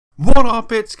What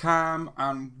up, it's Cam,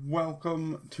 and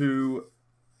welcome to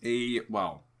a,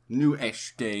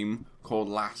 new-ish game called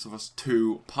Last of Us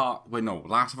 2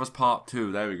 Last of Us Part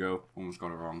 2, there we go, almost got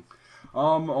it wrong.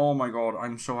 Oh my god,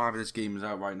 I'm so happy this game is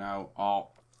out right now.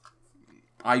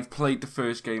 I've played the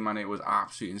first game and it was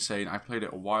absolutely insane. I played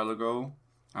it a while ago,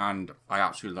 and I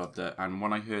absolutely loved it, and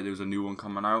when I heard there was a new one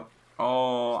coming out,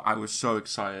 I was so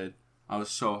excited, I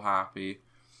was so happy.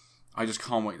 I just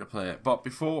can't wait to play it. But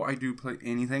before I do play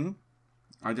anything,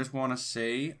 I just want to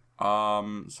say,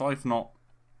 sorry for not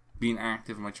being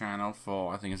active on my channel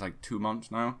for, I think it's like 2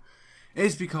 months now.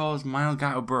 It's because my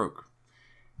Elgato broke.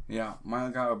 Yeah, my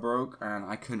Elgato broke and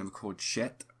I couldn't record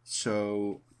shit.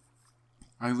 So,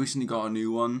 I recently got a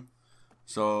new one.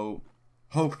 So,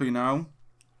 hopefully now,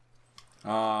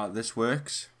 this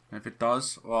works. If it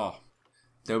does, there'll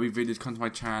be videos coming to my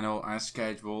channel as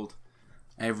scheduled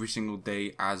every single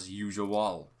day as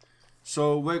usual.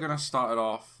 So we're gonna start it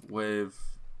off with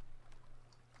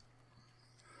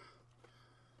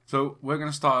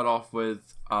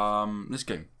this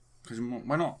game, because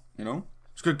why not, you know?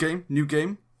 It's a good game, new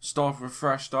game, start with a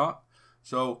fresh start.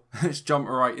 So let's jump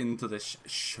right into this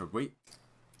shit.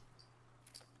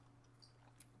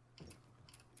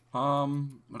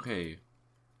 Okay,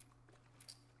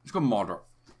 let's go moderate.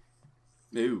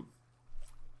 Ew.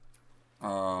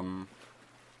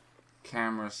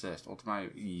 Camera assist,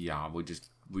 automatic. Yeah,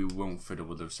 we won't fiddle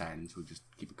with those settings. We'll just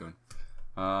keep it going.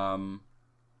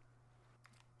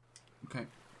 Okay.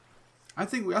 I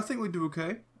think we do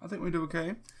okay. I think we do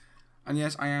okay. And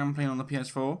yes, I am playing on the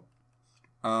PS4.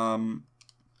 I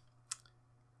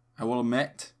will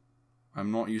admit,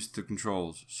 I'm not used to the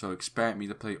controls, so expect me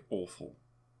to play awful.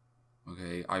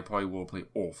 Okay, I probably will play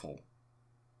awful.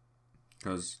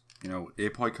 Because, you know,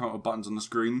 it probably come up with buttons on the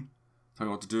screen, tell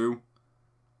me what to do,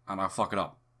 and I'll fuck it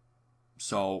up.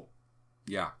 So,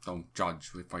 yeah, don't judge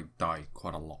if I die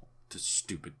quite a lot to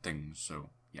stupid things,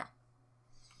 so, yeah.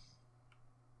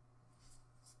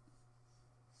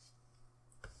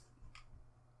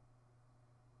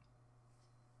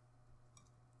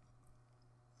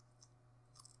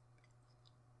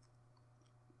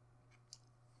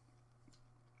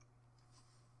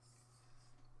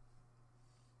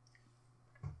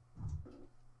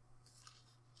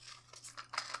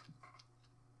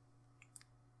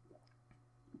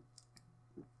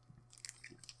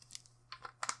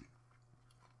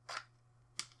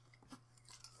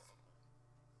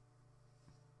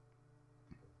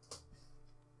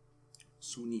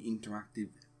 Sony Interactive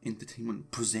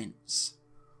Entertainment presents.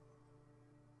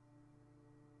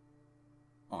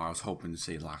 Oh, I was hoping to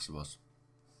say Last of Us.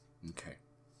 Okay.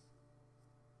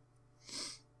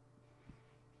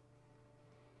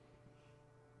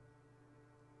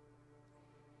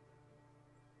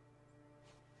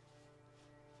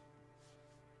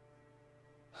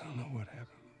 I don't know what happened.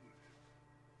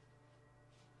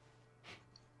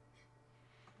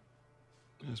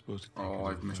 I was supposed to take her to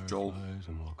I've the missed Joel. Fireflies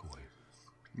and walk away.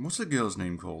 What's the girl's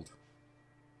name called?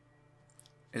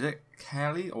 Is it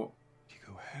Kelly or... You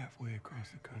go halfway across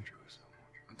the country with someone.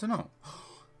 I don't know.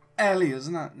 Ellie,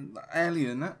 isn't that? Ellie,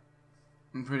 isn't it?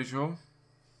 I'm pretty sure.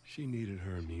 She needed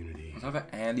her immunity. It's either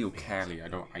Ellie or Kelly.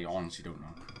 I honestly don't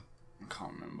know. I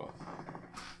can't remember.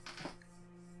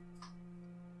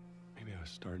 Maybe I was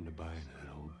starting to buy into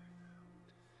that old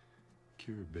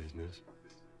cure business.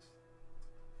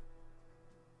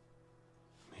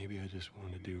 Maybe I just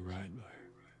wanted to do right by her.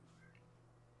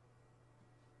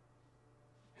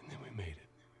 And then we made it.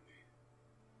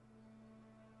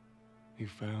 We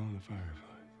found the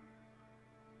Firefly.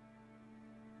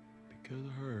 Because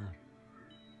of her,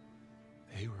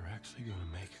 they were actually going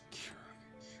to make a cure.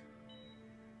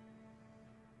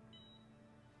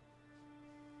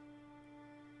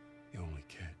 The only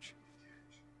catch,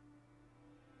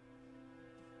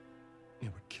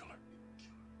 it would kill her.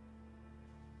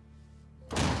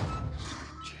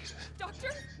 Jesus.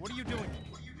 Doctor? What are you doing?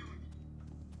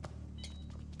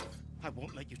 I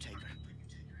won't let you take her.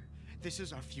 This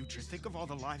is our future. Think of all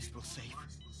the lives we'll save.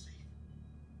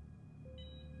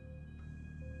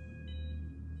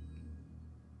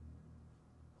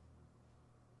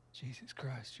 Jesus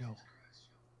Christ, Joel.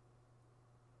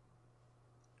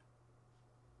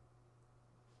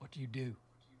 What do you do?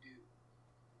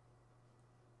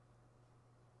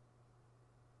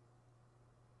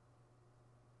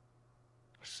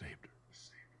 I saved her.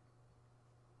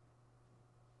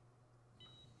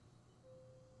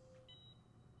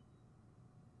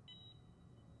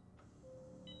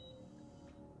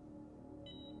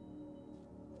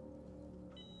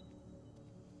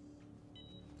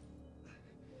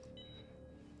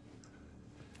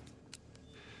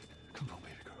 Come on,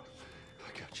 baby girl. I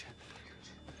got you.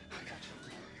 I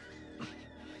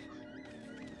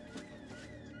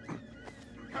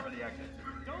the exit.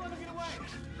 Don't let him get away!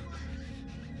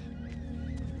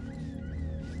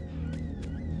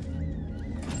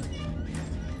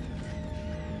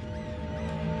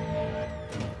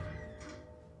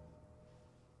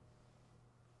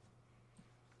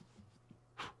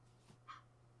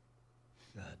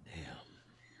 Goddamn.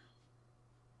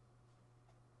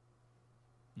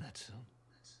 That's some.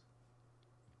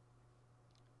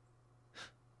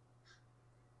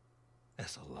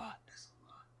 That's a lot.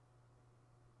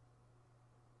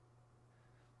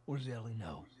 What does Ellie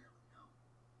know?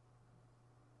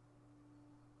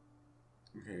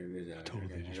 Okay, it is I told her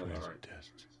okay, they just I got ran that some right.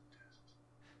 tests.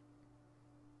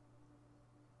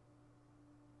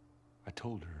 I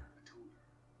told her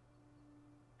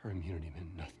her immunity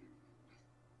meant nothing.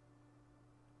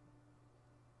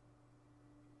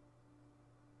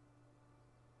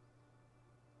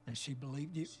 And she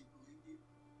believed you?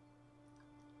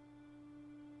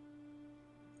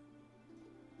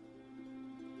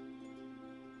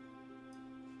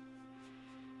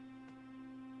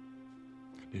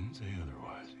 I didn't say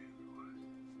otherwise.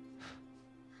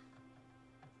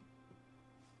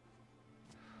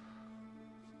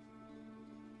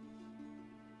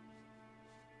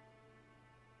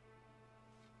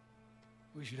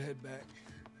 We should head back.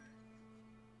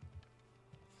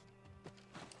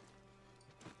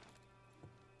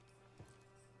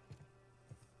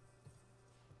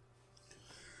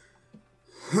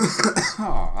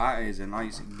 Oh, that is a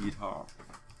nice guitar.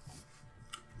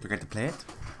 Forget to play it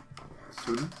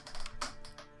soon.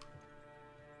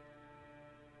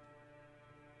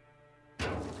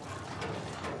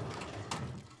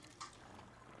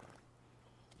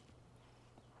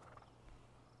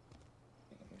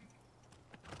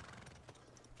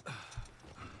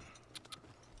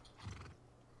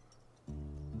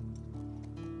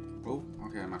 Oh,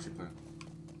 okay, I'm actually playing.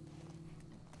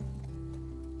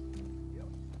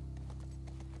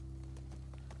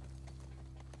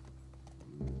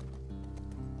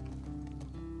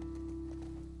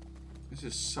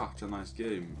 This is such a nice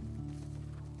game.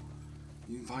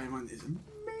 The environment is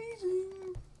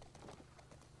amazing.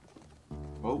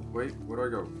 Oh, wait, where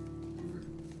do I go?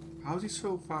 How is he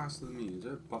so faster than me? Is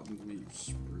there a button to make you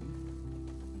sprint?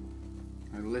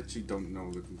 I literally don't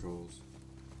know the controls.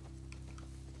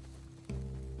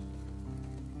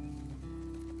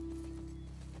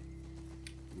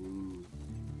 Ooh.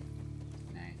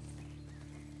 Nice.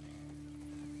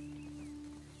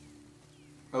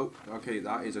 Oh, okay,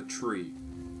 that is a tree.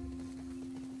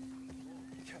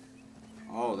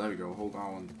 Oh, there we go. Hold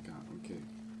on. Okay.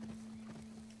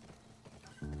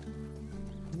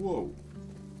 Whoa.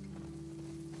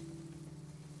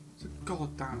 It's a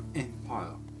goddamn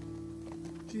empire.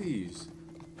 Jeez.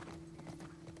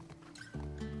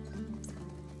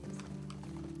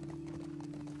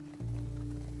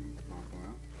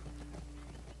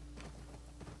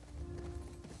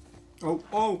 Oh,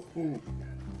 oh, oh.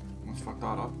 Let's fuck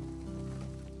that up.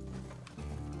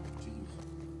 Jeez.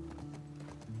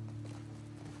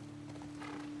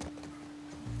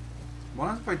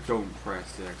 What if I don't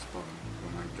press the X button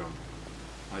when I jump?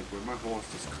 Like, when my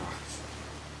horse just crash?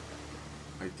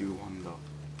 I do wonder.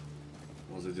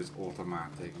 Or is it just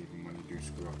automatic even when you do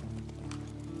screw up?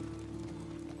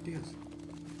 It is.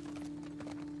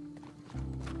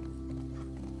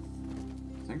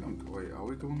 I think I'm... Wait, are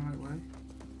we going the right way?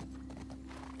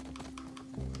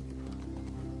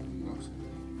 No, sir.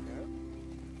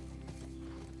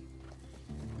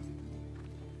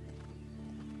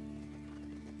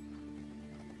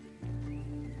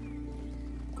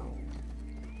 Go.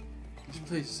 This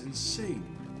place is insane.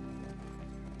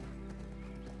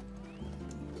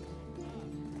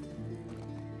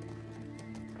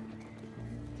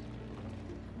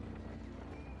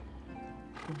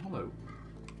 Oh, hello.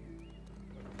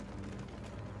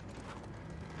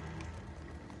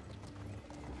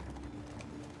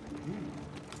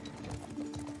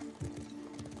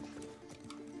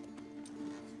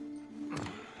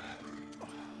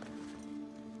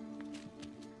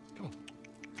 Come on.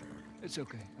 It's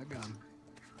okay. I got him.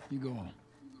 You go on.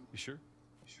 You sure?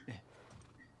 Yeah.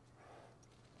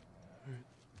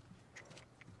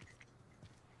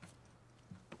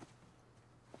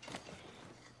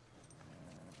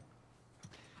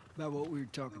 About what we were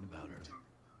talking about earlier.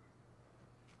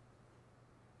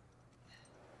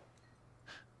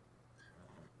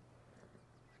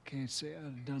 I can't say I'd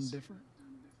have done different.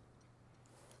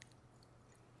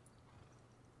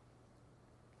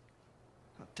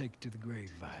 I'll take it to the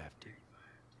grave if I have to.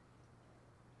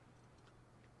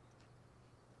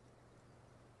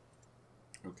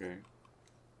 Okay.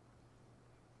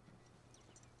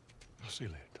 I'll see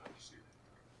you later, Tom.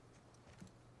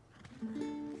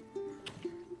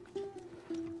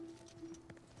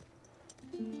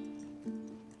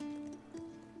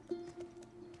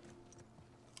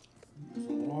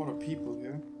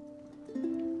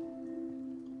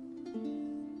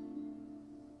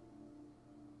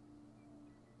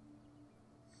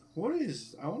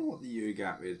 I wonder what the year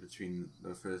gap is between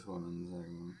the first one and the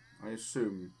second one. I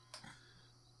assume.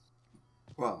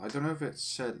 Well, I don't know if it's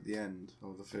said at the end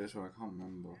of the first one. I can't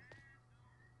remember.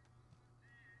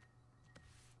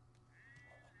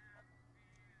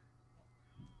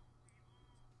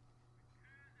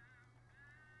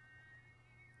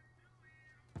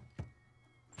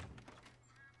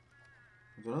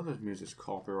 I don't know if this music's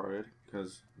copyrighted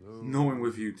because knowing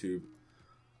with YouTube,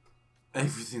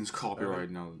 everything's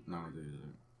copyrighted nowadays.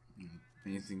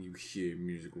 Anything you hear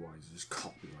music-wise is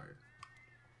copyrighted.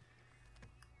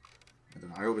 I don't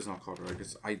know. I hope it's not copyrighted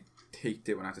because I taked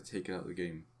it when I had to take it out of the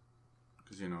game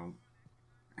because you know,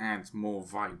 adds more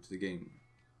vibe to the game.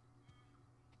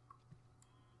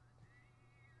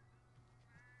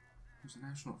 Who's an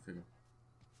astronaut figure?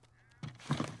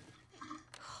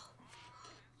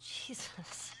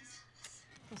 Jesus.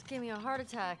 Almost gave me a heart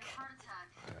attack.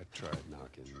 I tried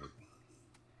knocking, but...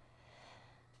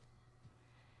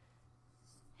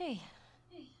 Hey.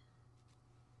 Hey.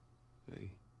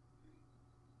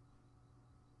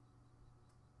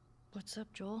 What's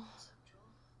up, Joel?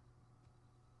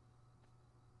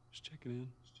 Just checking in.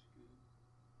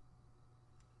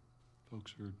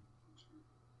 Folks are,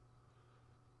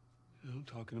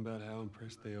 talking about how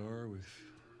impressed they are with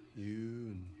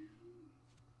you and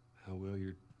how well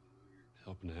you're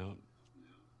helping out.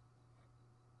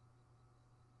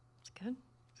 It's good.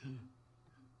 Yeah.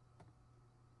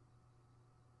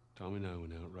 Tommy and I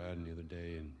went out riding the other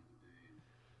day, and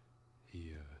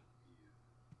he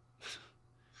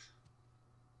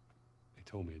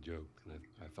told me a joke, and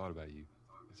I thought about you.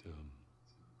 It's,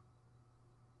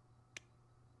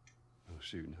 oh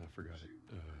shoot, I forgot it.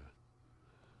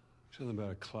 Something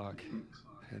about a clock.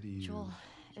 How do you... Joel,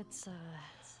 it's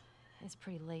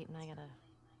pretty late, and I gotta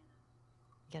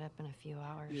get up in a few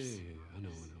hours. Yeah, I know.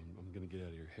 I'm gonna get out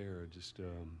of your hair. Just,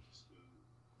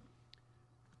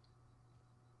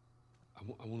 I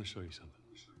want to show you something.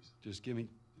 Just give me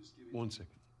 1 second.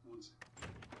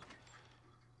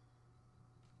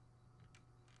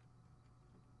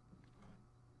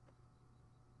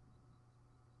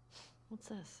 What's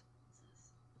this?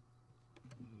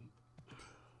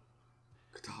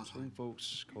 Guitar Some time.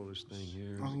 folks call this thing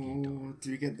here a Oh, guitar.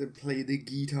 do you get to play the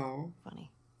guitar?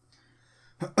 Funny.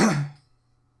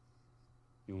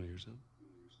 You want to hear something?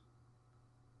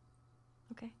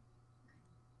 Okay.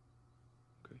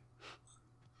 Okay.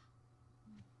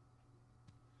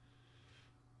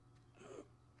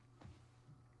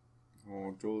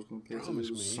 Oh, Joel's gonna play Promise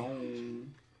some me.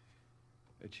 song.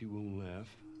 Bet you won't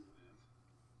laugh.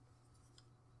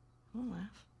 I won't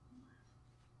laugh.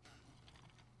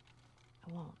 I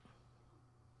won't.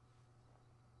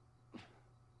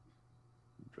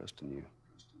 I'm trusting you.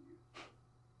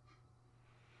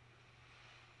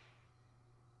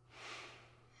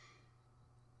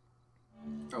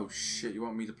 Oh shit, you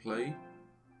want me to play?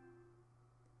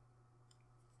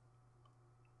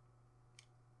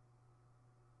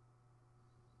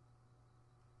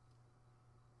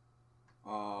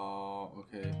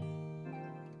 Okay.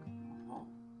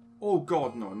 Oh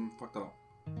god, no, I fucked that up.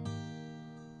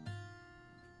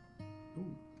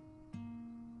 Ooh.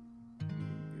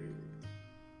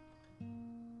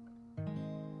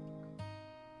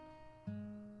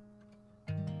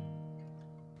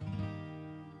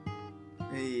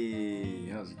 Hey,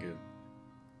 that was good.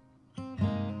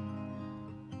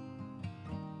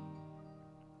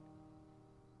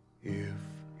 If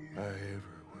I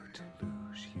ever were to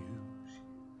lose you,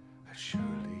 I'd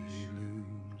surely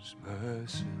lose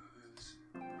myself.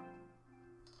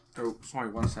 Oh, sorry,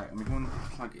 1 second. Let me go and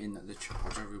plug in the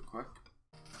charger real quick.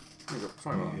 There you go,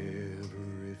 sorry about that.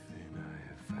 Everything I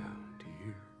have found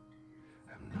here,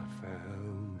 I'm not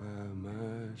found by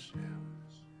myself.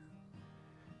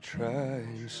 Try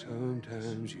and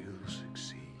sometimes you'll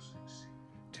succeed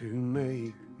to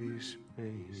make this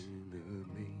man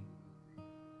of me.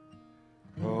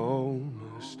 All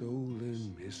my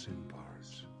stolen missing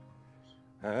parts,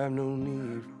 I've no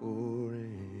need for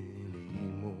any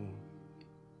more.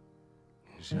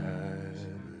 'Cause I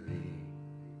believe,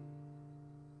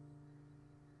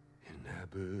 and I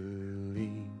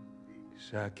believe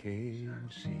 'cause I can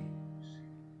see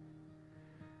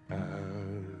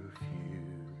our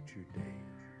future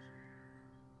days,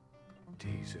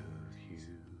 days of you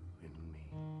and me.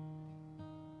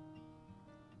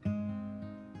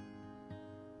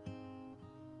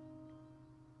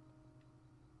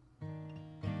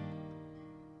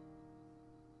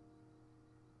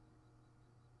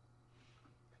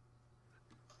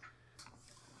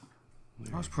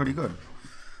 That was pretty good.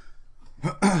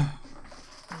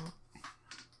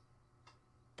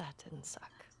 That didn't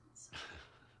suck.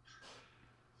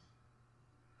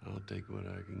 I'll I'll take what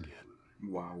I can get.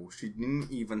 Wow, she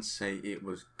didn't even say it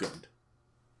was good.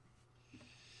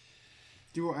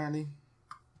 Do you know what, Annie?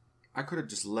 I could have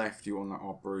just left you on that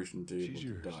operation table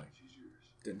to die.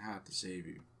 Didn't have to save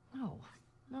you. No.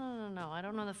 No. I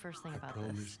don't know the first thing about I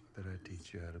this. promised that I'd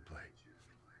teach you how to play.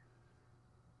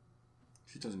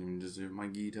 She doesn't even deserve my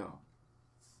guitar.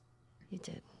 You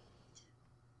did.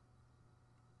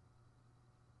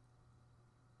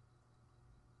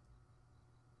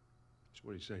 So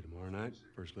what do you say, tomorrow night?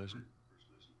 First lesson?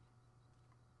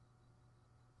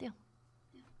 Deal.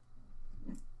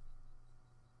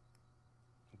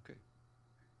 Okay.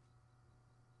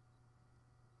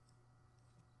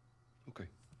 Okay.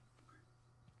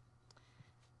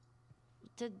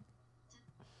 Do you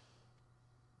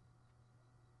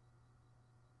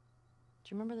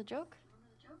remember the joke?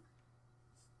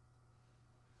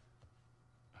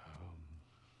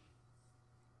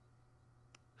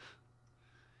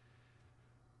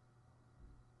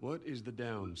 What is the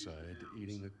downside to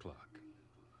eating the clock?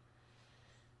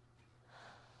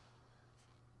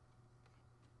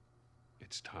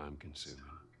 It's time consuming.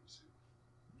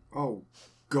 Oh,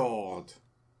 God.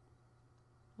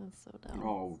 That's so dumb.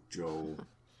 Oh, Joel.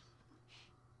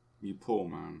 You poor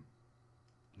man.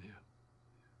 Yeah.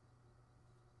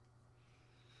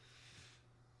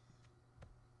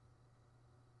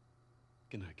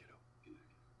 Good night, kiddo.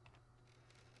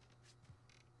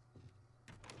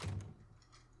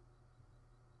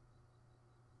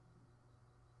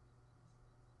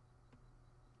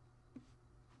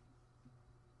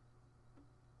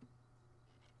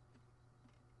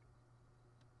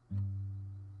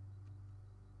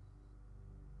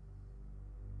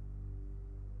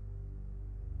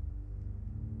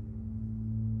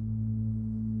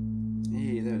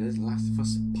 Hey, there it is. Last of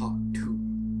Us Part 2.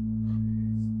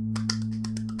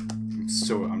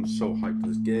 I'm so hyped for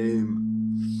this game.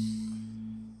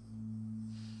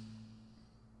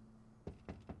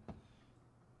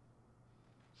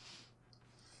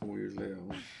 Four years later.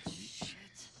 Oh, Shit.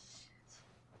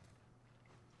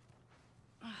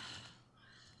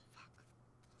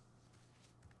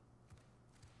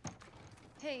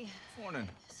 Hey, Morning.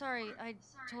 sorry, I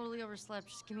totally overslept.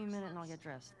 Just give me a minute and I'll get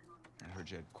dressed. I heard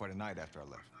you had quite a night after I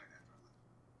left.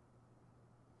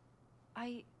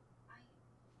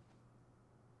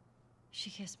 She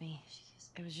kissed me.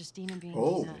 It was just Dina being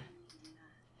Oh. Dina.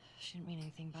 She didn't mean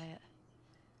anything by it.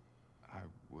 I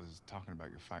was talking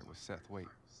about your fight with Seth. Wait.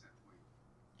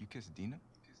 You kissed Dina?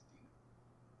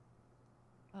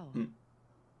 Oh,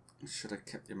 should have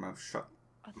kept your mouth shut.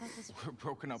 I thought this. We're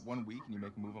broken up 1 week and you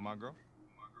make a move on my girl?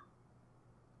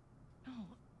 No.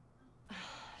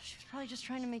 She was probably just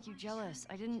trying to make you jealous.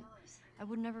 I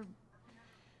would never.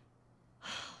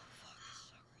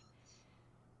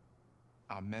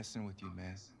 I'm messing with you,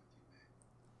 man.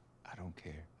 I don't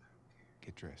care.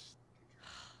 Get dressed.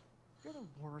 You're the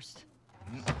worst.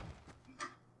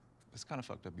 It's kind of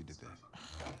fucked up you did that.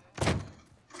 Get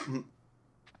your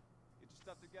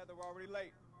stuff together, we're already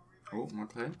late. Oh, am I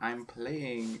playing? I'm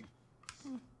playing.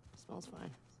 Smells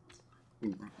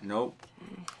fine. Nope.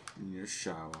 In your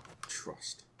shower.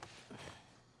 Trust.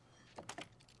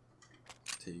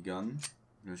 Take your gun.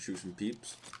 I'm gonna shoot some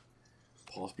peeps.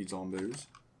 Possibly zombies.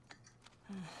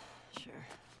 Sure.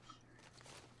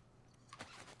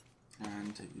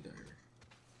 And take your diary.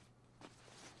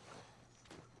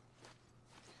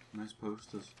 Nice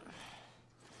posters.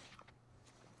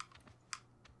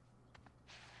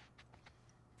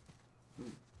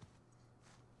 Ooh.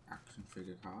 Action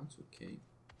figure cards, okay.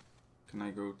 Can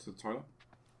I go to the toilet?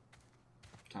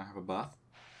 Can I have a bath?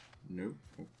 No.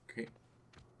 Okay.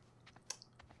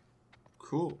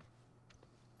 Cool.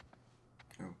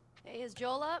 Oh, Hey, is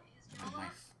Joel up?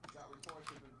 knife. Got reports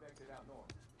of infected out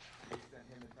north. We sent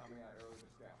him and Tommy out early to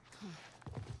scout.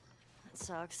 That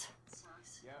sucks.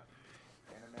 Yeah.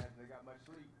 Can't imagine they got much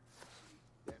sleep.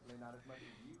 Definitely not as much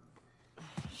as you.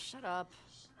 Shut up.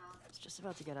 I was just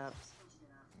about to get up.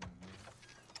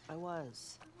 I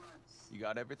was. You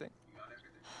got everything?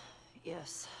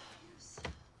 Yes.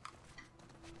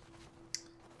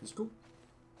 Let's go.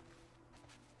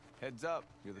 Heads up.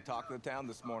 You're the talk of the town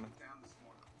this morning.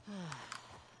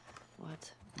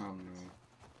 What? Oh no.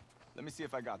 Let me see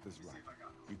if I got this right.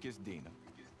 You kissed Dina,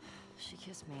 She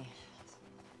kissed me.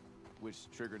 which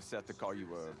triggered Seth to call you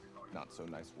a not so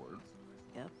nice word.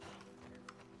 Yep.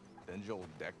 Then Joel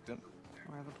decked him,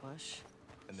 More of a push.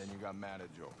 and then you got mad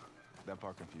at Joel. That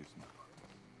part confused me.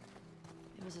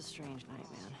 It was a strange night,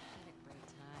 man.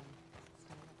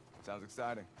 Sounds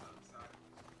exciting.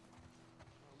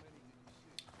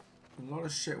 A lot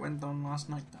of shit went down last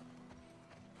night then.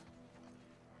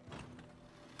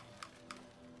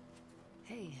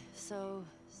 Hey, so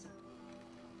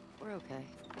We're okay,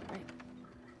 right?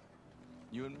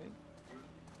 You and me?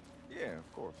 Yeah,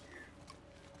 of course.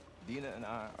 Dina and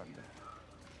I are...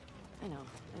 I know.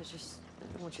 It's just, I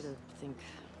don't want you to think.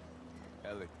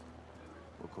 Ellie,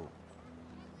 we're cool.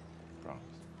 Promise.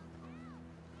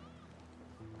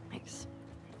 Thanks.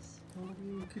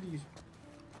 Oh, kitties.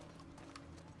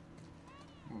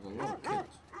 Oh, there's a lot of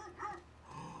kids.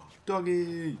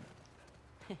 Doggy!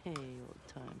 Hey, old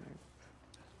timer.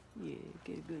 Yeah,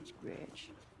 get a good scratch.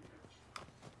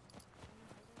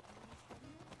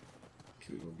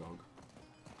 Cute little dog.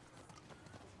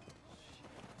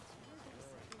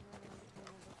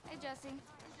 Hey, Jesse.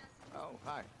 Oh,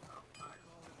 hi.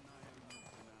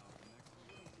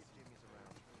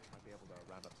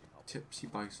 Tipsy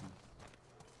bison.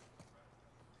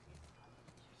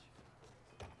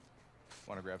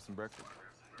 Want to grab some breakfast?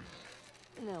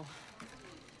 No.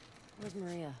 Where's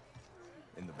Maria?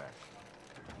 In the back.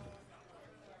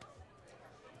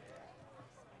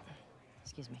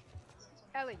 Excuse me.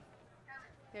 Ellie.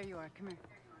 There you are. Come here.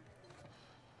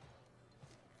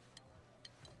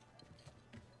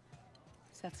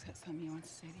 Seth's got something he wants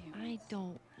to say to you. I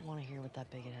don't want to hear what that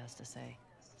bigot has to say.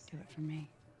 Do it for me.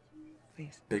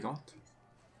 Please. Bigot? What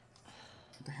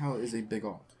the hell is a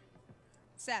bigot?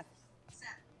 Seth.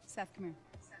 Seth, come here.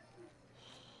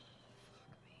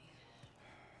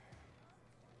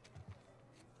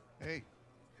 Hey.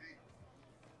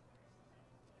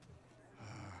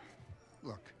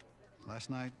 Look, last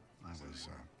night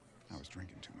I was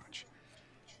drinking too much.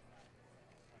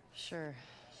 Sure.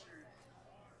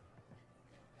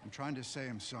 I'm trying to say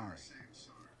I'm sorry.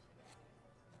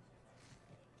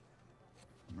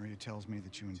 Maria tells me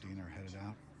that you and Dean are headed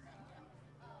out.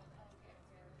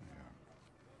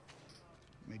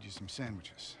 I made you some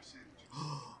sandwiches.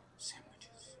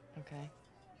 Sandwiches. Okay.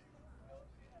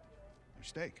 Your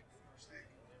steak.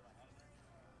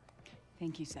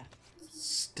 Thank you, Seth.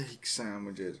 Steak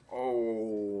sandwiches.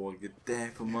 Oh, I'll get there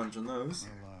for munch on those.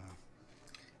 Well,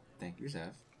 Thank you,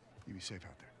 Seth. you be safe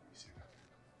out there.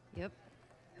 Yep.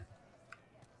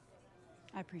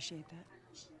 I appreciate that.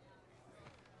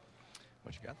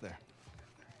 What you got there?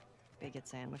 Bigot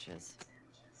sandwiches.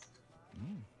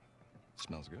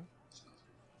 Smells good.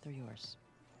 They're yours.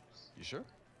 You sure?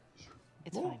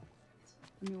 It's Whoa. fine.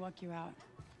 Let me walk you out.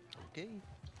 Okay.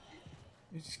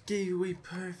 You just gave away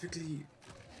perfectly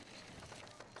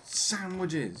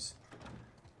sandwiches.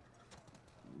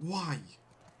 Why?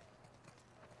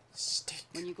 Steak.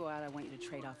 When you go out, I want you to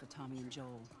trade off with Tommy and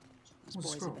Joel. Those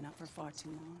What's boys wrong? have been up for far too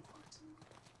long.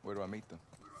 Where do I meet them?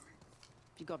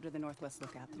 If you go up to the Northwest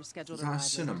Lookout, they're scheduled Is to that a arrive later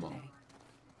cinema? today.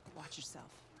 Watch yourself.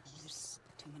 There's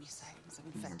too many sightings of Oh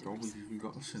my infected. god, we've even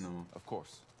got a cinema. Of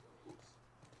course.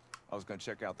 I was gonna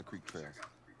check out the creek trails.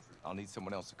 I'll need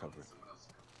someone else to cover it.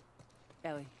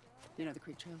 Ellie, you know the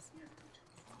creek trails?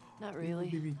 Not really.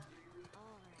 Baby.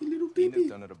 Little Dina's baby.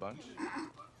 done it a bunch.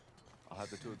 I'll have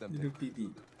the two of them Little take it. baby.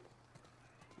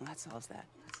 Well, that solves that.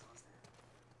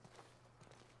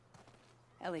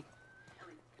 Ellie,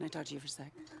 can I talk to you for a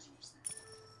sec?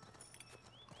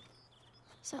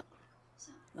 So,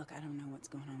 Look, I don't know what's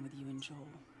going on with you and Joel.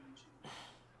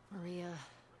 Maria,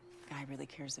 Guy really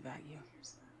cares about you.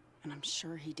 And I'm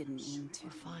sure he didn't mean to.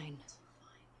 we're fine.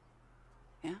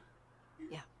 Yeah?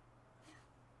 Yeah.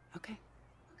 Okay.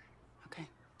 Okay.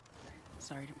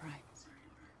 Sorry to pry.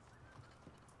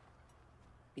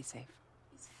 Be safe.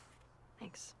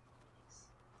 Thanks.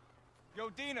 Yo,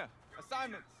 Dina!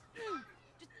 Assignments!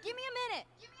 Just give me a minute!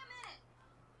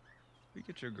 We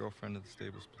get your girlfriend to the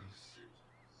stables,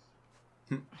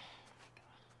 please.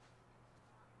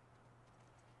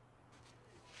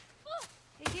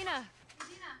 Hey, Dina.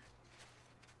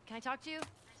 Can I talk to you?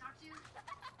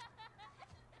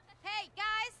 Hey,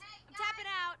 guys! I'm tapping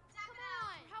out. Come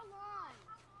on! How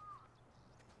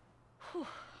long?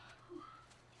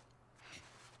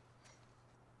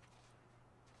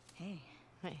 Hey.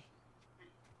 Hey.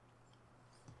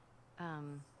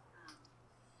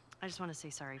 I just want to say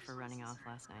sorry for running off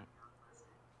last night.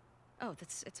 Oh,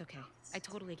 it's okay. I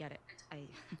totally get it. I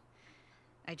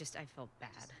felt bad.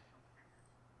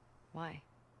 Why?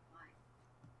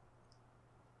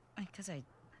 Because I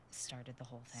started the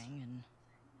whole thing, and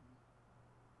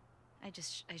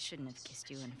I shouldn't have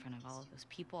kissed you in front of all of those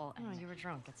people. No, And you were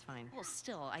drunk. It's fine. well,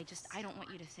 still, I don't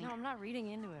want you to think. No, I'm not reading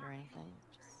into it or anything.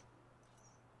 Just...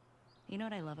 You know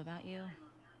what I love about you?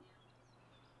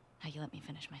 How you let me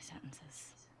finish my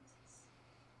sentences.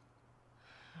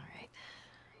 All right.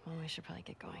 Well, we should probably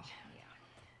get going.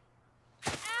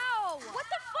 Ow! What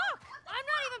the fuck? I'm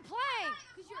not even playing!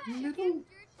 Because you're a chicken? Little.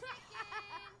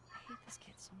 I hate this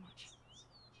kid so much.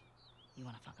 You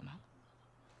want to fuck him up?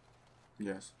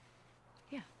 Yes.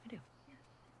 Yeah, I do.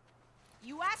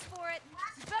 You asked for it.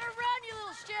 You better run, you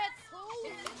little shits.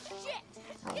 Holy shit.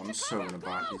 Oh, I'm so gonna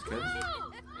back these kids.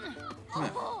 Come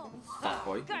here. Fat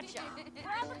boy. Gotcha.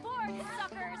 We're on the board, you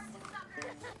suckers.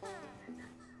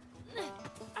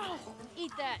 Oh,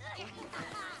 eat that.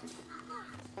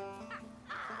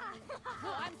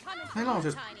 Oh, I'm coming for Hang on, you,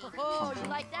 just Tiny. punch Oh, you him.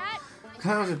 like that?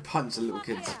 Can I just punch the little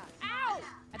kids? Ow!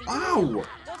 Ow! Don't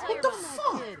tell What your the mom I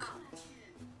fuck? did.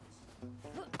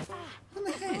 In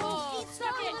the head. Oh,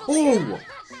 suck it. Oh!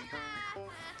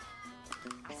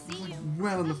 I see you.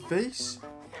 Well in the face.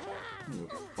 You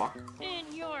fuck. In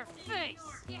your face.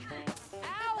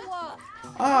 Ow!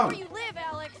 Ow! Where you live,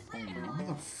 Alex? Oh,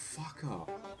 motherfucker.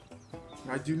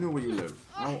 I do know where you live.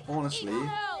 Now, honestly,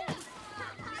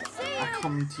 I'll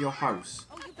come to your house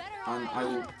and I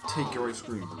will take your ice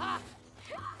cream.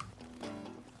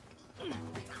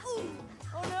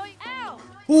 Oh no! Ow!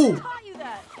 Oh! Who taught you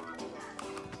that?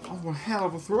 Oh, what a hell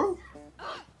of a throw.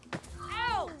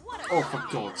 Ow! What a Oh, for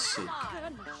God's sake. Good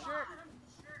on your shirt.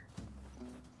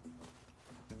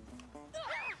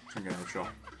 Try and get a headshot.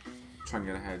 Try and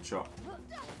get a headshot.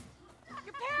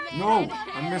 Your parents. No!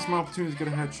 I missed my opportunity to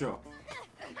get a headshot.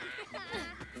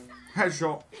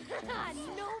 Headshot.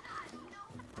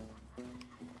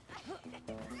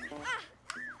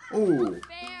 Oh!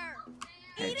 Fair.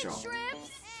 Headshot. Shrimps.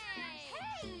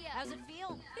 Hey. How's it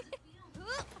feel?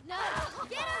 No.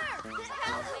 Get her.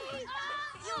 Help me.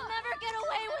 You'll never get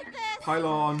away with this.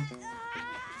 Pylon.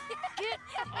 Get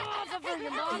off of her, you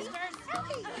monsters.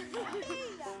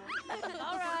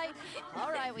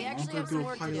 All right. We actually have some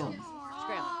work to do.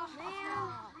 Scram.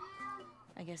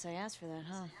 I guess I asked for that,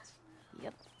 huh?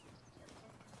 Yep.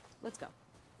 Let's go.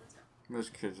 Those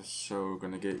kids are so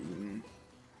gonna get eaten.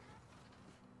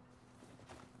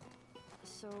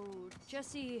 So,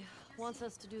 Jesse wants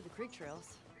us to do the creek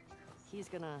trails. He's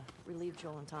gonna relieve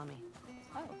Joel and Tommy.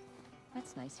 Oh,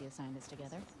 that's nice you assigned us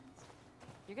together.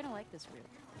 You're gonna like this route.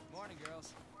 Morning,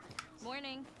 girls.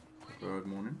 Morning. Good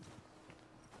morning.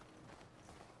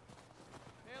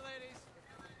 Hey, ladies.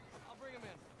 I'll bring them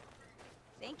in.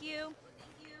 Thank you.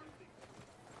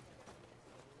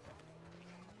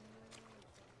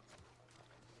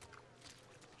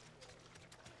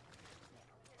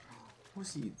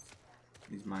 What's he?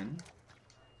 He's mine.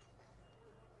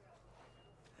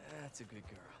 That's a good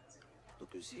girl.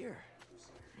 Look who's here.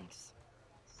 Thanks.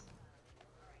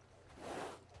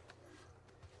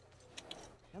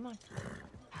 Come on.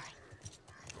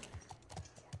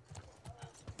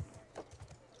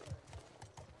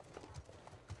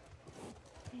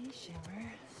 Hey,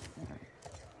 Shimmer.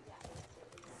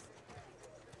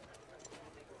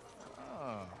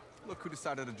 Oh, look who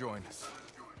decided to join us.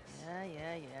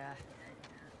 Yeah.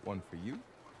 One for you.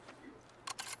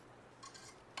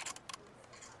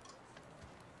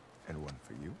 And one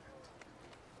for you.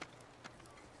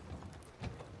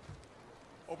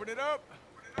 Open it up.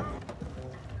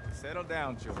 Settle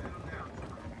down, children.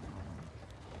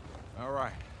 All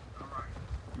right.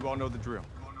 You all know the drill.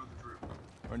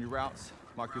 Run your routes,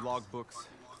 mark your log books,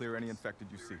 clear any infected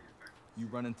you see. You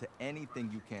run into anything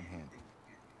you can't handle.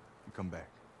 You come back.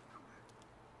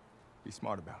 Be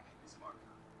smart about it.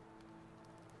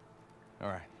 All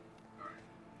right.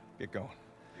 Get going.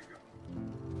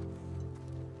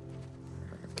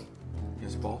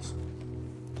 Yes, boss.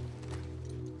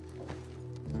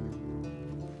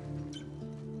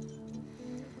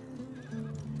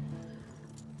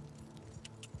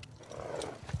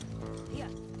 Yeah.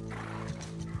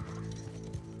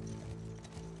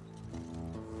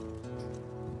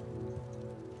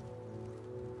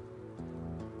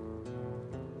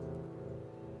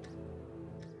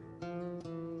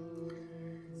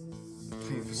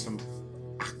 Playing for some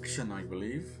action, I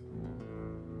believe.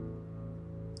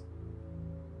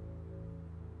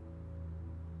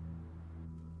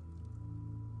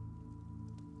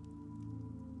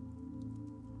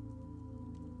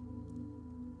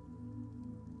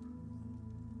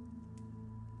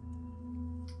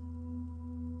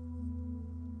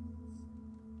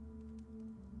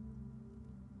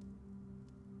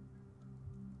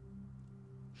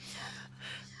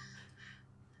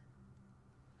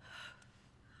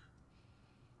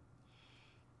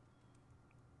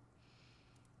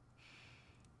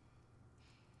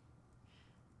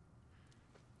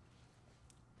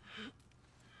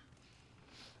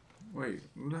 Wait,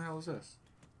 who the hell is this?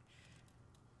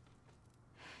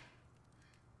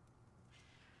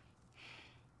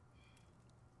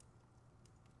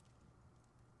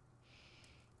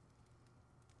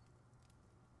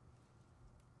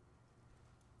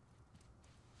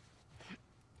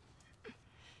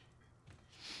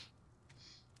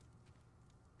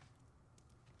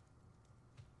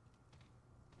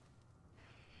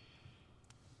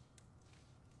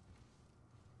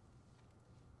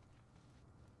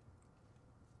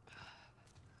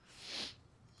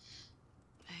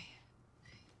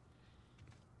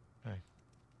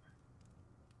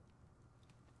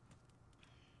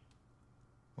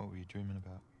 What were you dreaming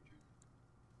about?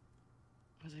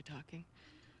 Was I talking?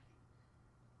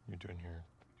 You're doing your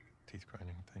teeth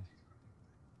grinding thing.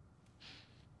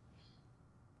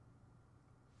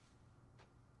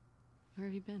 Where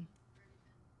have you been?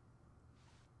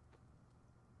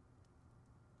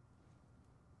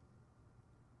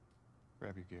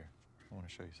 Grab your gear. I want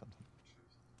to show you something.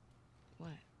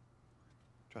 What?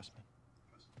 Trust me.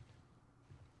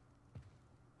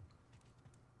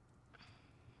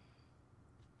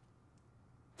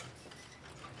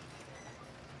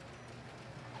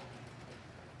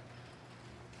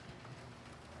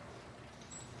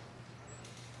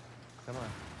 Come on.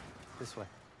 This way.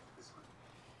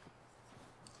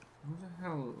 Who the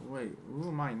hell? Wait, who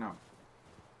am I now?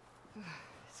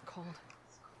 It's cold.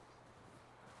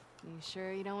 You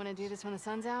sure you don't want to do this when the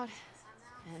sun's out?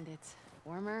 And it's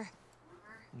warmer?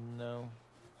 No.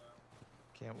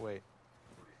 Can't wait.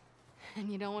 And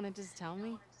you don't want to just tell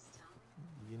me?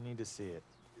 You need to see it.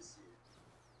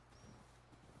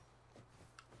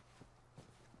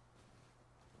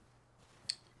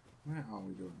 Where are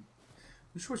we going?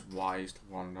 It's always wise to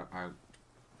wander out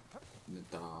in the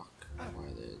dark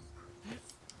where there's,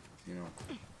 you know,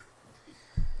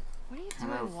 What are you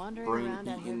kind doing of wandering around out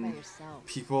here by brain-eating yourself?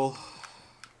 people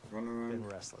running around. Been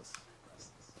restless.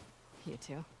 You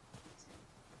too?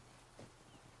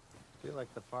 Feel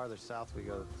like the farther south we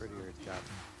go, the prettier it's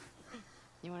gotten.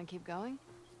 You want to keep going?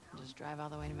 Just drive all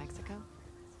the way to Mexico?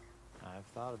 I've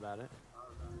thought about it.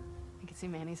 You can see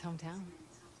Manny's hometown.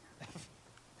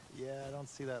 Yeah, I don't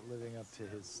see that living up to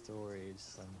his stories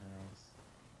somehow.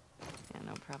 Yeah,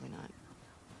 no, probably not.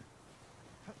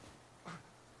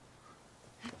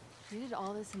 You did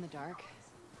all this in the dark?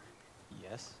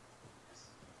 Yes.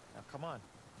 Now come on.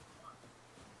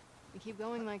 We keep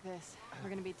going like this, we're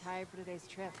gonna be tired for today's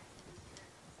trip.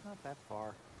 It's not that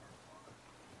far.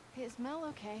 Hey, is Mel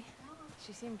okay?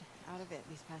 She seemed out of it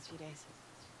these past few days.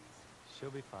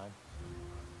 She'll be fine.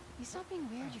 You stop being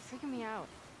weird, you're freaking me out.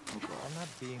 Oh god. I'm not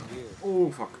being weird. Oh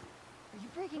fuck. Are you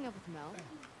breaking up with Mel?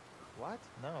 What?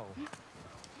 No. You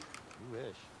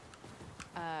wish.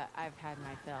 I've had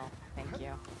my fill. Thank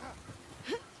you.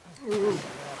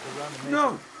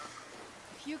 No!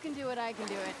 If you can do it, I can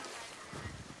do it.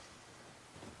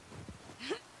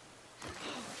 Oh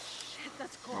shit,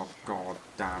 that's cold. Oh god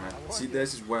damn it. See,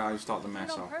 this is where I start to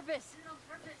mess On up. purpose.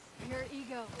 Your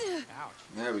ego. Ouch.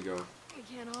 There we go. We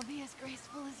can't all be as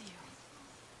graceful as you.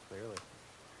 Clearly.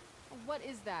 What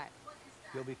is that?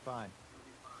 You'll be fine.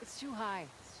 It's too high.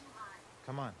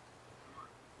 Come on.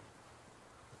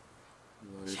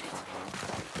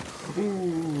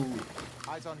 Ooh.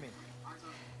 Eyes on me.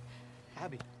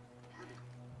 Abby.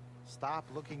 Stop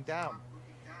looking down.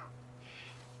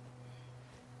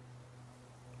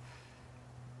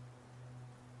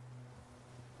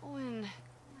 Owen,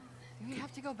 do we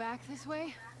have to go back this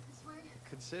way?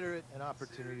 Consider it an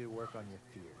opportunity to work on your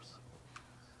fears.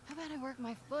 How about I work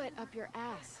my foot up your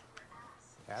ass?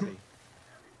 Abby,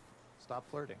 stop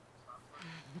flirting.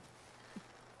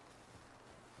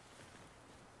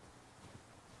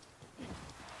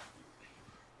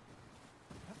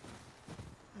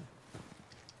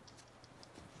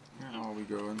 How are we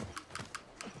going?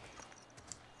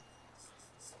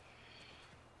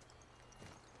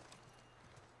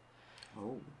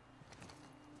 Oh.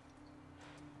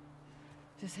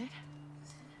 Is it?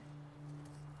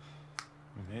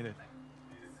 We made it.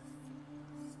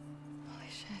 Holy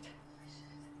shit.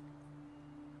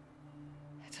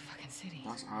 It's a fucking city.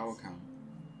 That's our camp.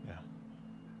 Yeah.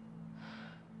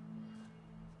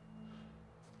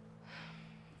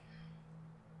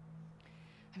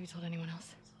 Have you told anyone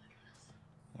else?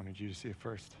 Wanted you to see it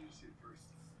first.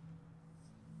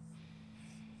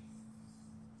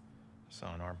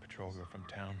 Saw an armed patrol go from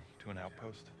town to an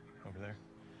outpost over there.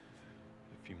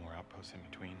 A few more outposts in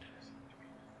between.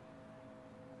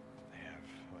 They have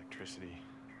electricity,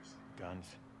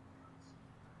 guns.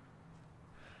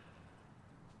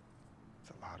 It's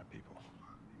a lot of people.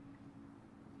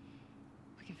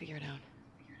 We can figure it out.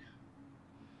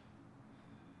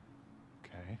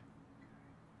 Okay.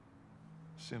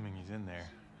 Assuming he's in there,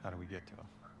 how do we get to him?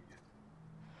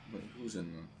 Wait, who's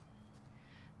in there?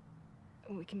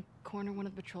 We can corner one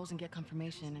of the patrols and get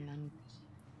confirmation, and then,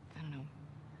 I don't know,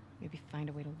 maybe find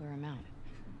a way to lure him out.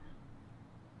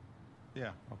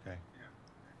 Yeah, okay.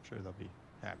 I'm sure they'll be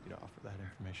happy to offer that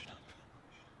information up.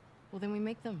 Well, then we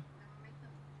make them.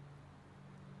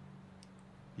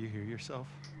 You hear yourself?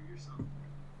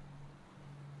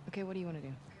 Okay, what do you want to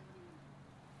do?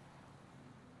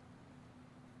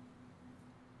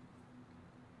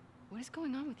 What is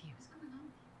going on with you?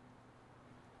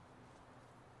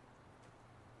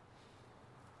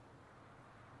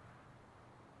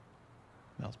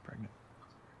 pregnant.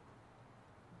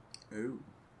 Ooh.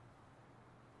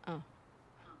 Oh.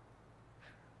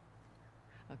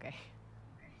 Okay.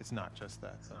 It's not just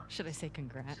that, though. Should I say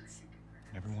congrats?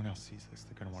 When everyone else sees this,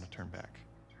 they're gonna want to turn back.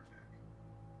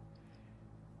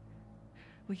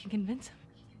 We can convince him,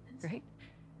 right?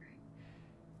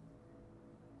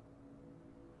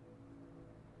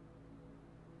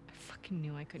 I fucking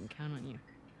knew I couldn't count on you.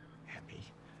 Abby,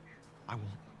 I want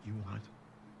what you want,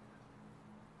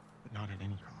 but not at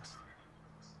any cost.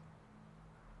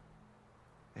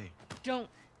 Hey. Don't.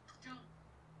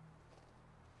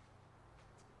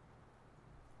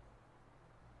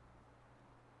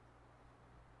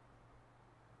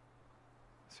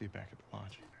 See you back at the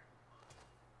lodge.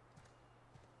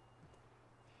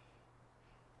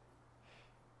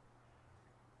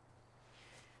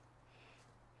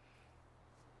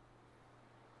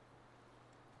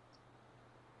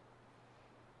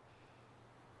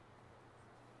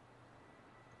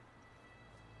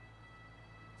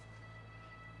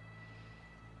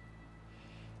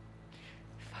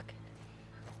 Fuck it.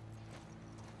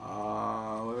 Where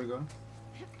are we going?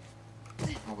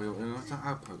 Oh, we're going to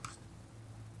outpost.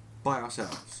 By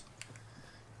ourselves.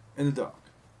 In the dark.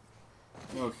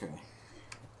 Okay.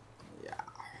 Yeah.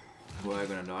 We're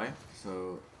gonna die, so...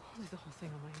 I'll do the whole thing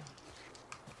on my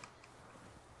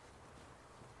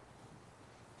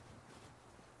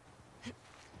own.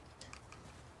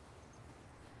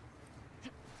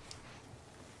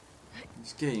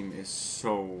 This game is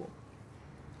so...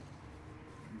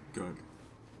 good.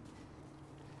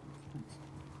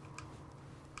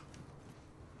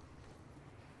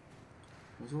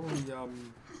 There's all the,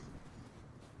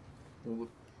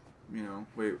 you know,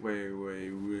 wait,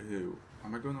 woohoo.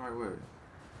 Am I going the right way?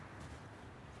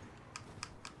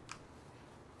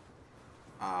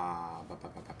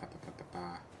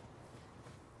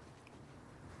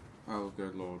 Oh,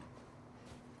 good lord.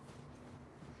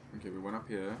 Okay, we went up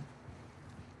here.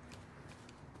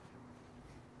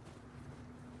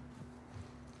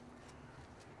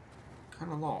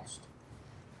 Kinda lost.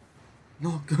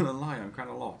 Not gonna lie, I'm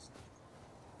kinda lost.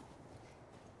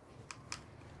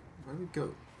 Where do we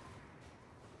go?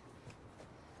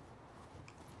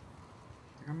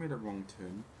 I think I made a wrong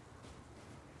turn.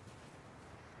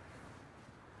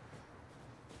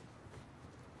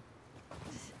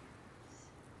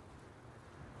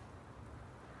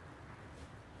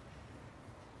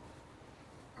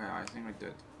 Yeah, I think I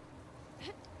did.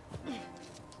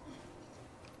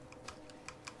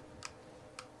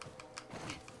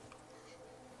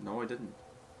 No, I didn't.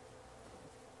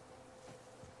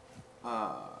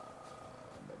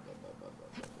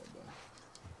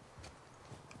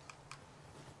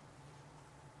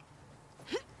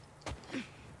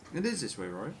 It is this way,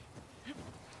 right?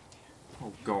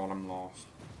 Oh god, I'm lost.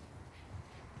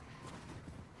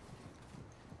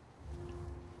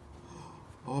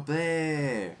 Oh,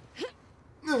 there!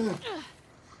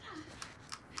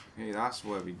 Hey, that's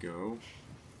where we go.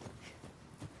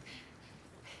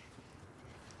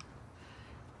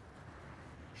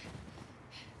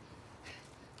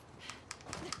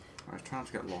 I was trying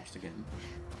to get lost again.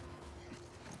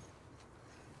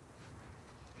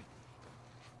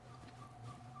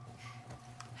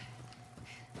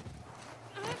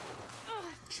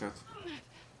 Shit.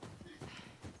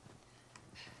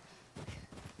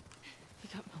 You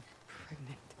got Mom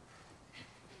pregnant.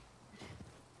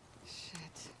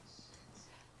 Shit.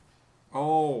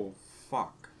 Oh,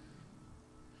 fuck.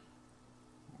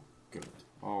 Good.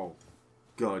 Oh,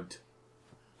 good.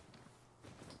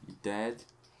 You dead?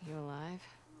 You alive?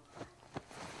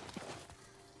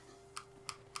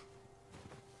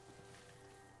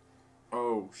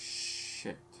 Oh,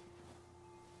 shit.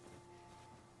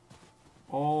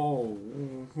 Oh,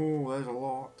 there's a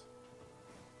lot.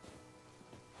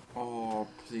 Oh,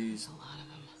 please. There's a lot of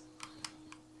them.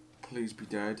 Please be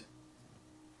dead.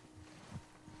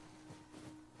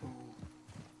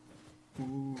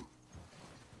 Ooh.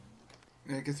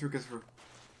 Yeah, get through, get through.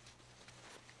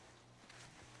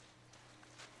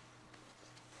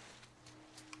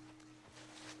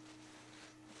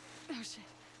 Oh shit.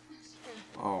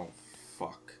 Oh,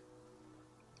 fuck.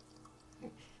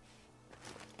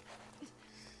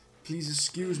 Please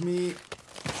excuse me.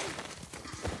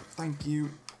 Thank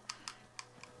you.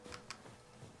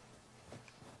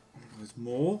 There's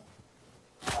more?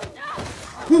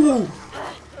 Whoa!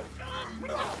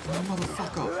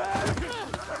 Motherfucker!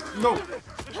 No!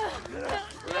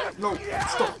 No!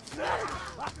 Stop!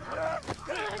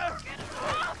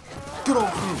 Get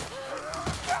off me!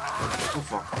 Oh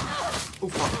fuck. Oh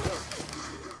fuck.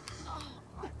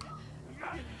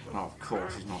 Oh, of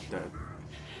course he's not dead.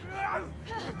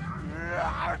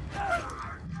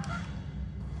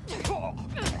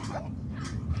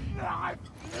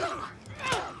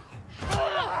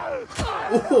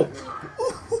 Oh!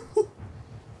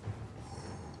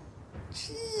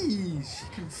 Jeez, she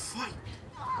can fight.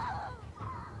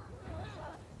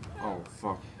 Oh,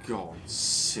 for God's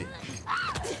sake!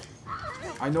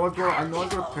 I know I've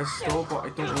got a pistol, but I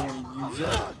don't really want to use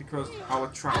it because I'll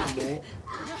attract more.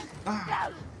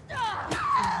 Ah!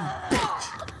 Bitch!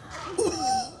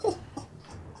 Oh.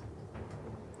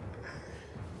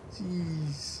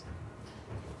 Jeez.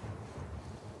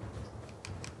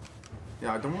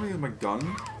 Yeah, I don't want to use my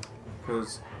gun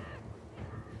because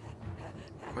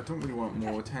I don't really want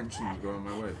more attention going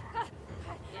my way.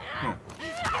 Huh.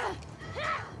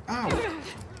 Ow!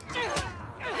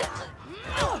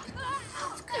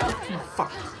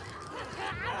 Fuck.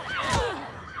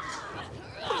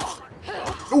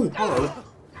 Oh, hello.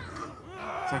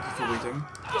 Thank you for waiting.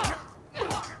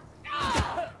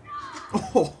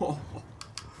 Oh,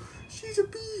 she's a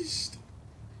beast.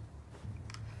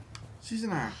 She's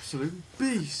an absolute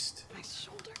beast. My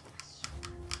shoulder.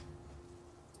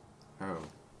 Oh.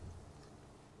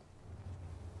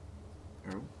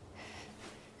 Oh.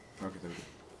 Okay, there we go.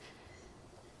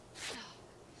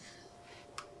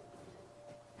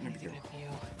 There we go.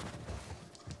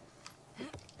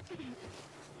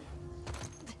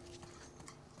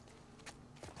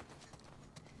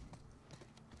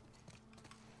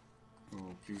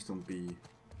 Oh, please don't be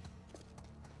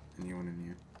anyone in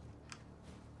here.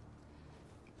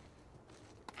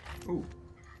 Ooh.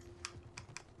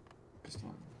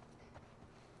 Pistol.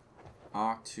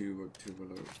 R2 to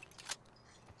reload.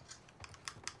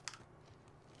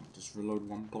 I'll just reload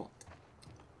one bullet.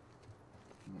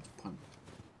 That's a punt.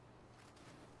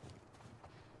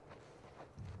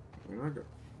 Where do I go?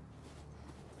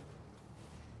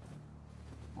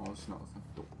 Oh, it's not a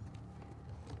front door.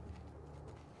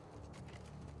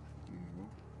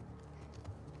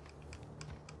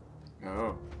 No.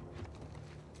 Oh.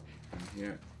 I'm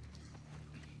here.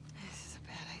 This is a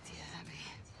bad idea, Abby.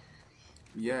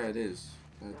 Yeah, it is.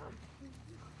 But...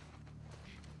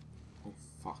 oh,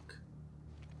 fuck.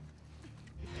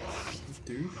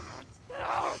 Dude.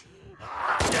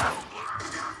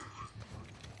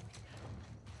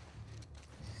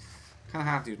 Kinda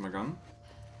have to use my gun.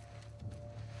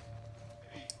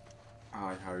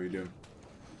 Hi, how are you doing?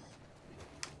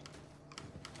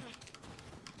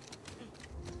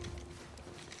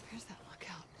 Where's that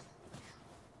lookout?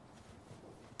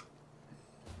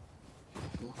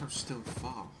 The lookout's still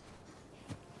far.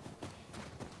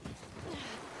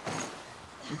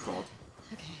 Oh God.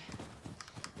 Okay.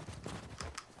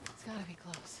 It's gotta be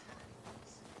close.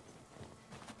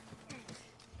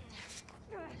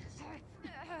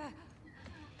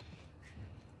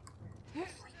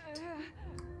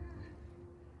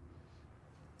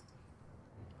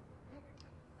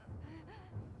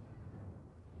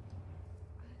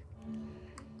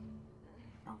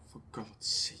 Oh, for God's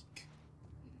sake.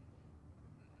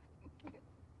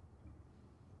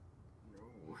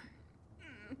 No.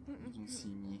 You don't see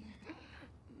me.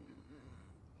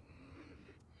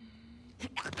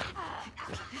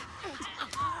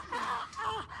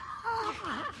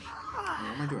 What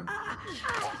am I doing?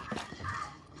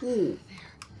 Oh!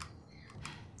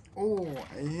 Oh,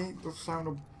 I hate the sound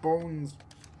of bones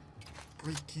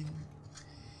breaking.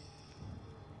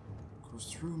 Goes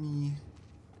through me.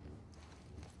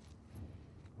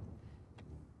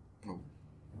 Oh.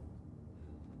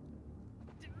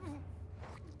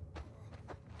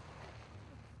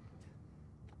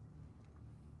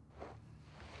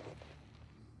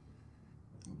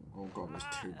 Oh God, there's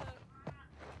two.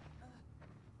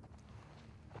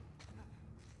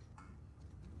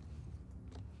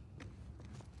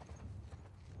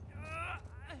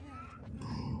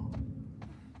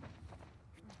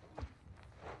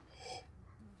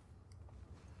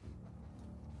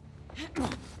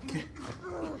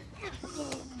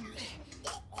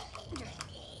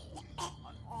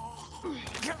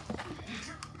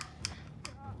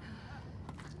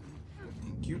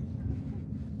 Thank you.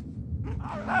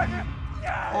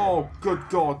 Oh, good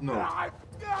God, no.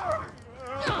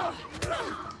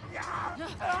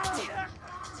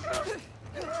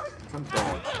 Come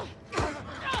dodge.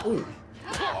 Oh.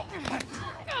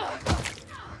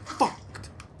 Fucked.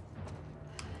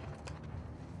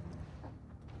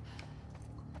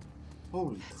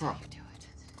 Holy crap.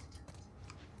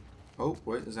 Oh,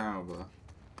 wait, there's ammo there.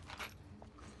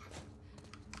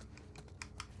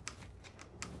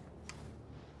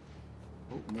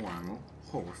 Oh, more ammo.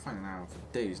 Oh, we're finding ammo for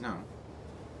days now.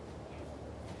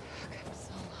 I'm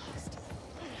so lost.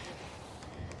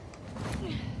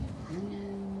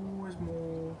 Ooh, there's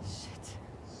more. Shit.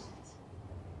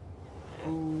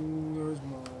 Ooh, there's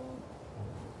more.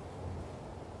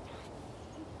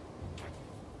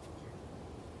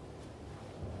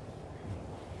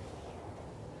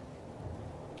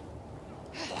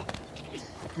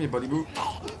 Come here, buddy boo.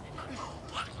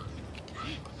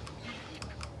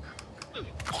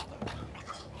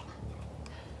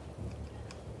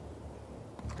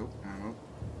 Oh, ammo.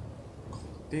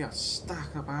 They are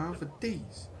stacked up ammo for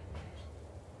days.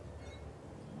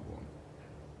 One.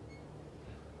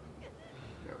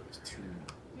 No, there's two.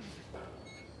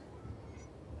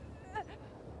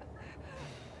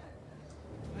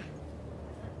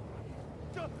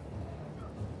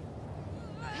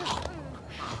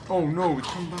 Oh no, it's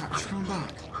come back, she's coming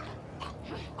back.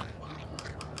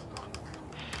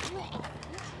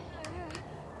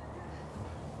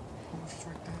 Oh, she's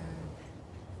right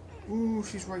there. Ooh,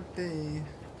 she's right there.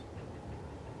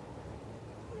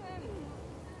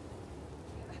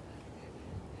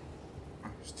 Oh,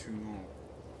 there's two more.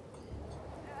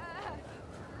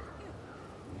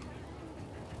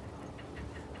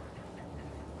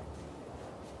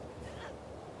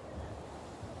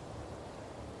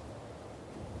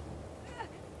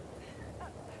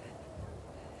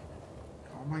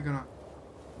 How am I gonna?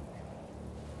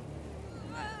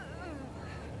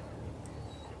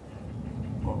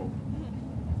 Uh-oh.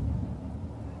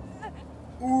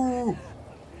 Ooh!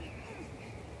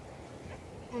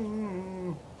 Oh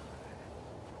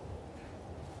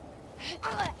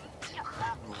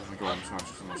my god, I'm sorry,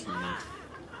 I'm not seeing you.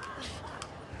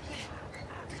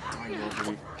 Dying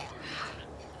already.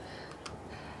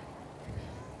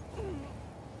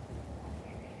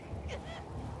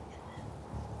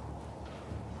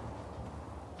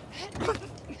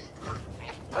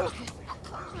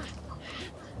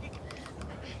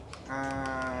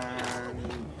 And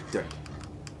dead.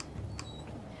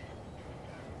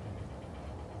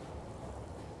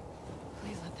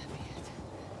 Please let that be it.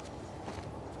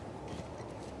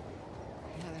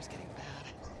 The weather's getting bad.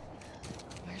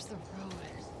 Where's the road?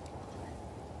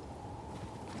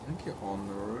 I think you're on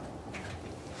the road.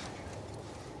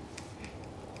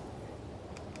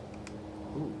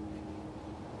 Ooh.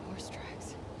 Horse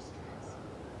tracks.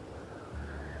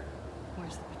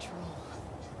 Where's the patrol?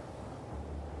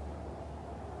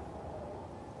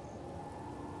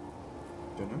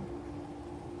 Don't know.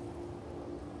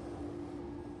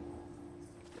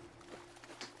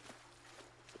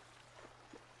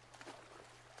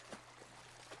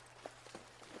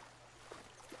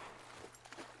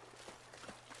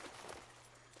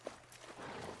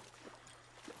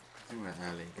 I think we're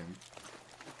early again.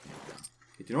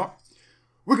 Do you know what?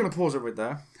 We're gonna pause it right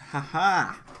there.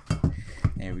 Haha.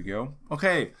 There we go.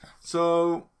 Okay,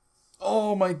 so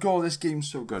oh my god, this game's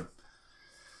so good.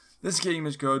 This game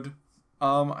is good.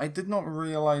 I did not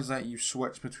realize that you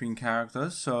switch between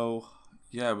characters, so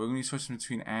yeah, we're gonna be switching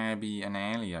between Abby and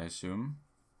Ellie, I assume.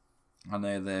 And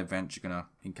they're eventually gonna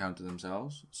encounter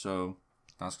themselves, so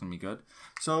that's gonna be good.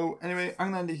 So anyway, I'm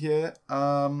gonna end it here.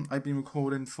 I've been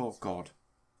recording for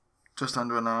just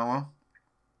under an hour.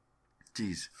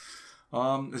 Jeez.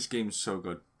 This game is so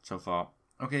good so far.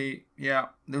 Okay, yeah,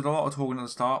 there was a lot of talking at the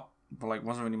start, but like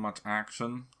wasn't really much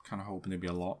action. Kind of hoping there'd be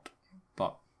a lot,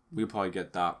 but we'll probably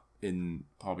get that in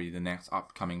probably the next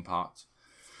upcoming parts.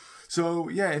 So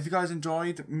yeah, if you guys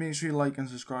enjoyed, make sure you like and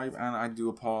subscribe. And I do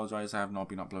apologize, I have not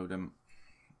been uploading.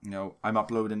 You know, I'm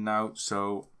uploading now,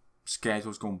 so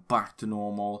schedule's going back to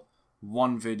normal.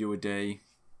 1 video a day.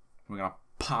 We're gonna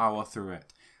power through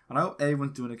it. And I hope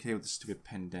everyone's doing okay with the stupid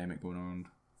pandemic going on.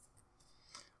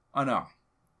 I know.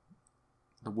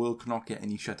 The world cannot get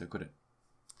any shitter, could it?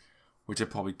 Which it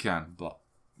probably can, but,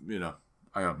 you know,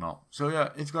 I hope not. So yeah,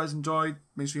 if you guys enjoyed,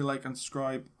 make sure you like and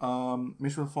subscribe.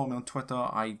 Make sure to follow me on Twitter.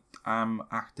 I am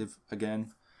active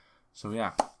again. So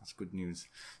yeah, that's good news.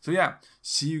 So yeah,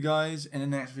 see you guys in the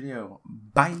next video.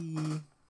 Bye!